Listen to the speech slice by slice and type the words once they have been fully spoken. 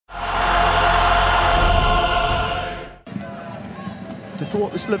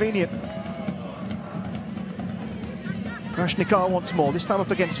thwart the Slovenian. Nicole once more, this time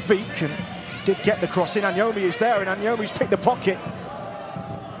up against Vik, and did get the cross in. Anyomi is there, and Anyomi's picked the pocket.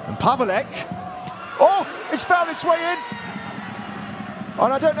 And Pawollek, oh, it's found its way in.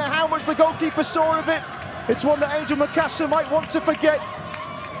 And I don't know how much the goalkeeper saw of it. It's one that Angel Makassa might want to forget.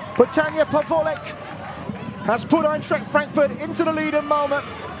 But Tanja Pawollek has put Eintracht Frankfurt into the lead in Malmö,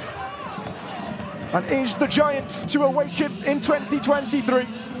 and is the Giants to awaken in 2023.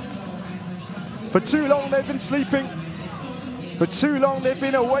 For too long they've been sleeping. For too long they've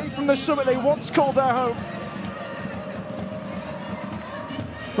been away from the summit they once called their home.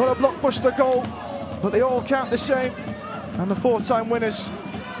 Not a blockbuster goal, but they all count the same. And the four-time winners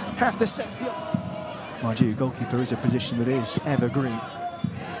have to set the up. Mind you, goalkeeper is a position that is evergreen.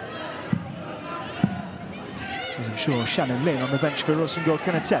 As I'm sure Shannon Lin on the bench for Rosengård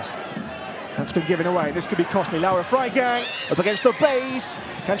can attest. That's been given away. This could be costly. Laura Freigang up against the base.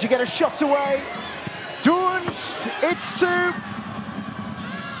 Can she get a shot away? Dunst, it's two.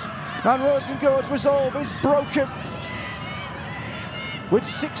 And Rosengård's resolve is broken. With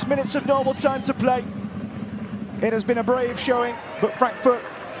 6 minutes of normal time to play. It has been a brave showing, but Frankfurt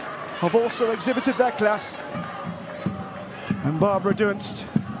have also exhibited their class. And Barbara Dunst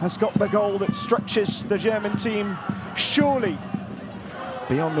has got the goal that stretches the German team surely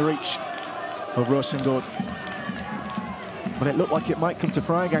beyond the reach of Rosengård. But it looked like it might come to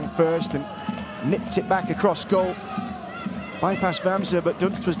Freigang first, and nipped it back across goal. Bypassed Vamsa, but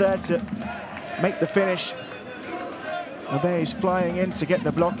Dunst was there to make the finish. Obeys flying in to get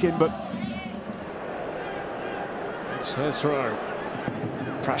the block in, but it's her throw.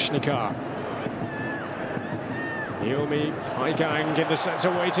 Prashnikar. Anyomi, Freigang in the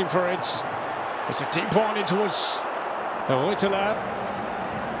centre waiting for it. It's a deep one, it was Reuteler.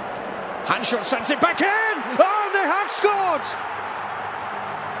 Handshot sends it back in! Oh, they have scored!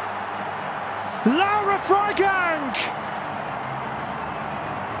 Laura Freigang!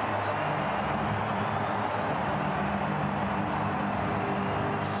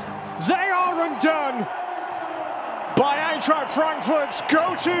 They are undone by Eintracht Frankfurt's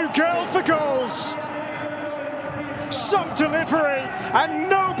go-to girl for goals. Some delivery, and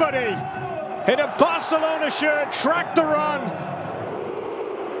nobody in a Barcelona shirt tracked the run.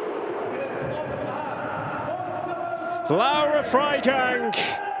 Laura Freigang.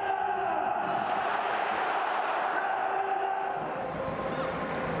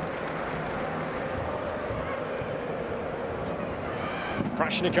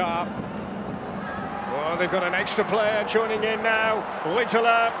 Prashnikar. Oh, they've got an extra player joining in now.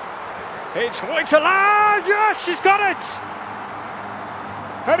 Reuteler. It's Reuteler! Yes, she's got it!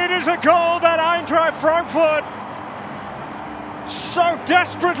 And it is a goal that Eintracht Frankfurt so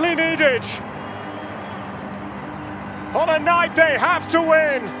desperately needed. On a night they have to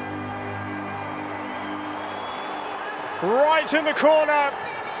win. Right in the corner.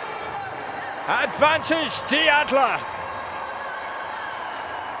 Advantage DAZN.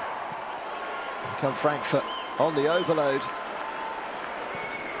 Come Frankfurt on the overload.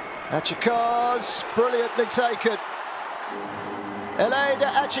 Açikgöz, brilliantly taken. Ilayda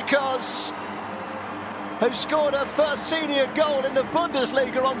Açikgöz, who scored her first senior goal in the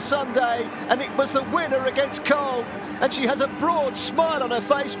Bundesliga on Sunday, and it was the winner against Cole. And she has a broad smile on her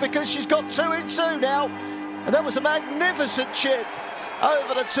face because she's got 2 in 2 now. And that was a magnificent chip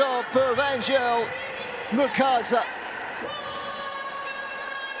over the top of Angel Makassa.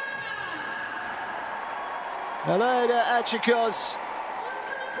 Ilayda Açikgöz,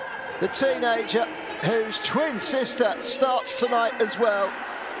 the teenager whose twin sister starts tonight as well.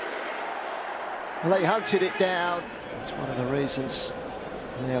 They hunted it down. It's one of the reasons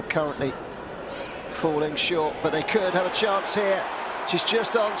they are currently falling short, but they could have a chance here. She's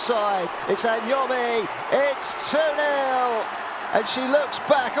just onside. It's Anyomi. It's 2-0. And she looks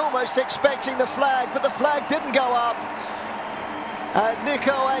back, almost expecting the flag, but the flag didn't go up. And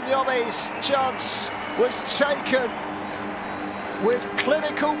Nicole Anyomi's chance was taken with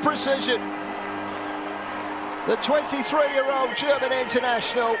clinical precision. The 23-year-old German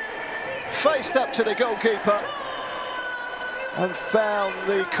international faced up to the goalkeeper and found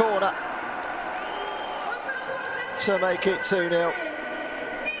the corner to make it 2-0.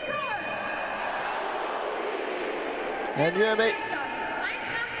 Anyomi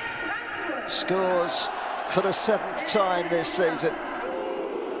scores for the 7th time this season.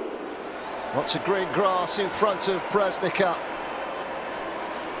 Lots of green grass in front of Prashnikar.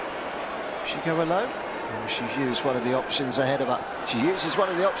 She go alone? Oh, she's used one of the options ahead of her. She uses one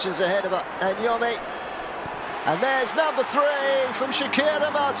of the options ahead of her. Anyomi. And there's number 3 from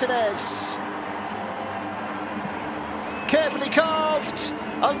Shekiera Martinez. carefully carved,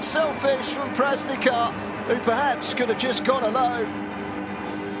 unselfish from Prasnica, who perhaps could have just gone alone.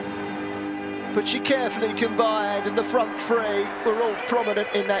 But she carefully combined, and the front three were all prominent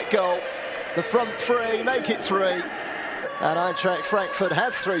in that goal. The front three make it 3. And Eintracht Frankfurt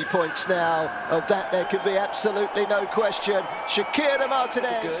have 3 points now. Of that, there could be absolutely no question. Shekiera,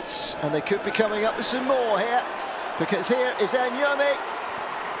 Martinez, and they could be coming up with some more here, because here is Anyomi.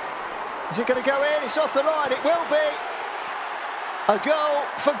 Is it going to go in? It's off the line. It will be a goal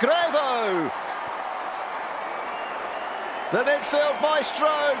for Gräwe. The midfield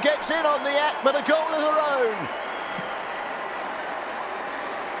maestro gets in on the act, but a goal of her own.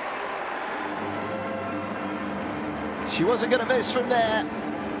 She wasn't going to miss from there.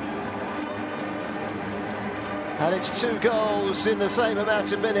 And it's 2 goals in the same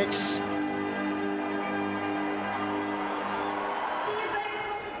amount of minutes.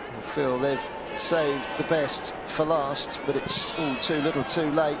 I feel they've saved the best for last, but it's all too little too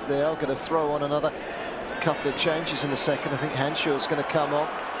late. They are going to throw on another couple of changes in the second. I think Hanshaw's going to come on.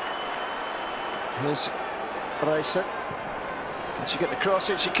 Here's Reuteler. Can she get the cross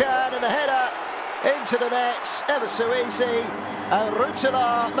in? She can, and a header into the nets, ever so easy, and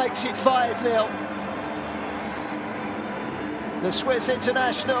Reuteler makes it 5-0. The Swiss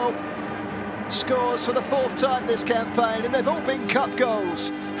international scores for the 4th time this campaign, and they've all been cup goals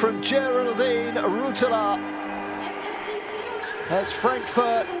from Géraldine, Reuteler, as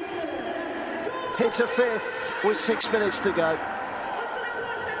Frankfurt hit a 5th with 6 minutes to go.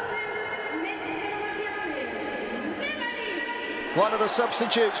 One of the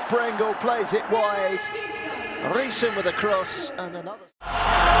substitutes, Brengle, plays it wide. Lisanne with a cross, and another.